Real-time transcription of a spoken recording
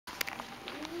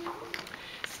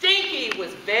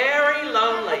was very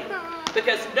lonely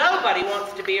because nobody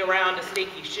wants to be around a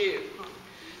stinky shoe.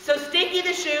 So Stinky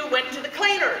the Shoe went to the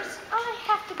cleaners. I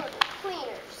have to go to the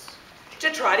cleaners.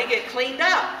 To try to get cleaned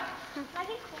up. Can I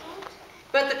get cleaned?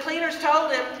 But the cleaners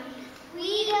told him,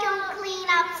 We don't clean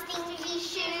up stinky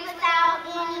shoes without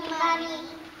any money.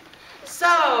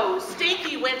 so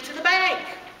Stinky went to the bank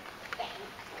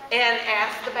and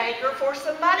asked the banker for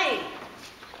some money.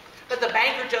 But the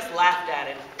banker just laughed at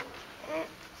him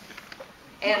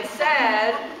and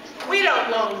said, we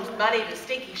don't loan money to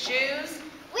stinky shoes.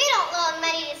 We don't loan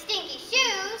money to stinky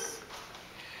shoes.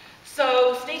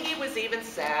 So Stinky was even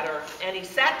sadder, and he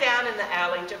sat down in the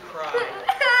alley to cry.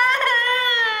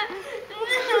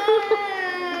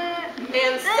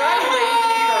 And suddenly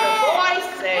he heard a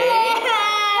voice say, Hey,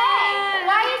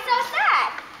 why are you so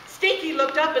sad? Stinky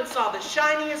looked up and saw the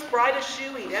shiniest, brightest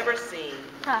shoe he'd ever seen.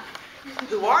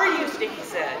 Who are you? Stinky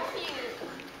said.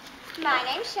 My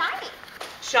name's Shiny.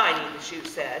 Shiny, the shoe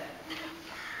said.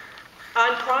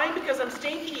 I'm crying because I'm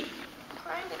stinky, I'm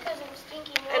crying because I'm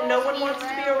stinky. and no one wants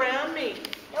to be around me.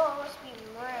 No one wants to be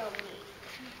around me.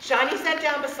 Shiny sat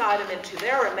down beside him, and to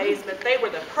their amazement, they were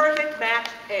the perfect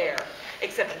matched pair,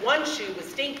 except one shoe was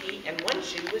stinky and one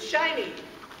shoe was shiny.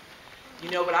 You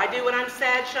know what I do when I'm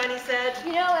sad, Shiny said.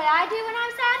 You know what I do when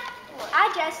I'm sad?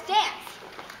 I just dance.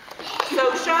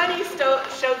 So Shiny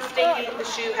showed Stinky the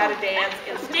shoe how to dance,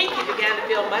 and Stinky began to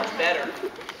feel much better.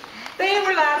 They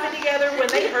were laughing together when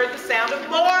they heard the sound of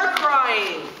more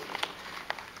crying.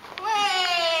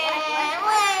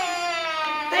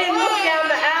 They looked down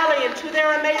the alley, and to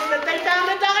their amazement, they found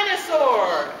a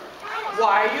dinosaur.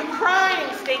 Why are you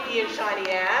crying? Stinky and Shiny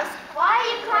asked. Why are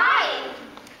you crying?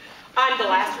 I'm the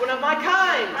last one of my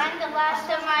kind. I'm the last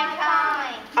of my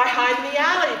kind. I hide in the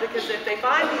alley because if they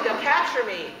find me, they'll capture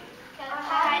me. I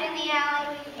hide in the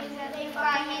alley because if they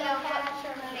find me, they'll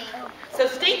capture me. So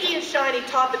Stinky and Shiny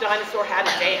taught the dinosaur how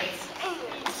to dance.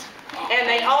 And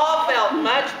they all felt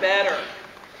much better.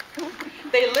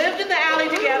 They lived in the alley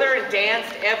together and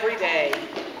danced every day.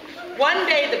 One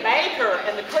day the banker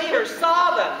and the cleaners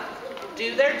saw them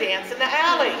do their dance in the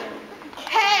alley.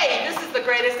 Hey, this is the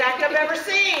greatest act I've ever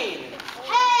seen.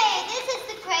 Hey, this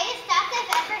is the greatest act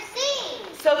I've ever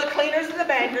seen. So the cleaners and the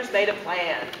bankers made a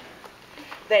plan.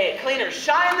 The cleaners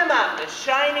shined them up as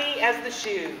shiny as the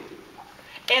shoe.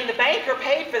 And the banker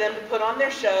paid for them to put on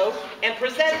their show and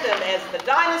present them as the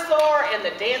dinosaur and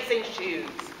the dancing shoes.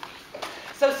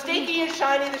 So Stinky and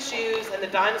Shiny the shoes and the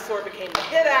dinosaur became the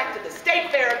hit act at the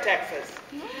State Fair of Texas.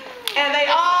 And they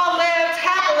all lived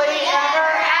happily ever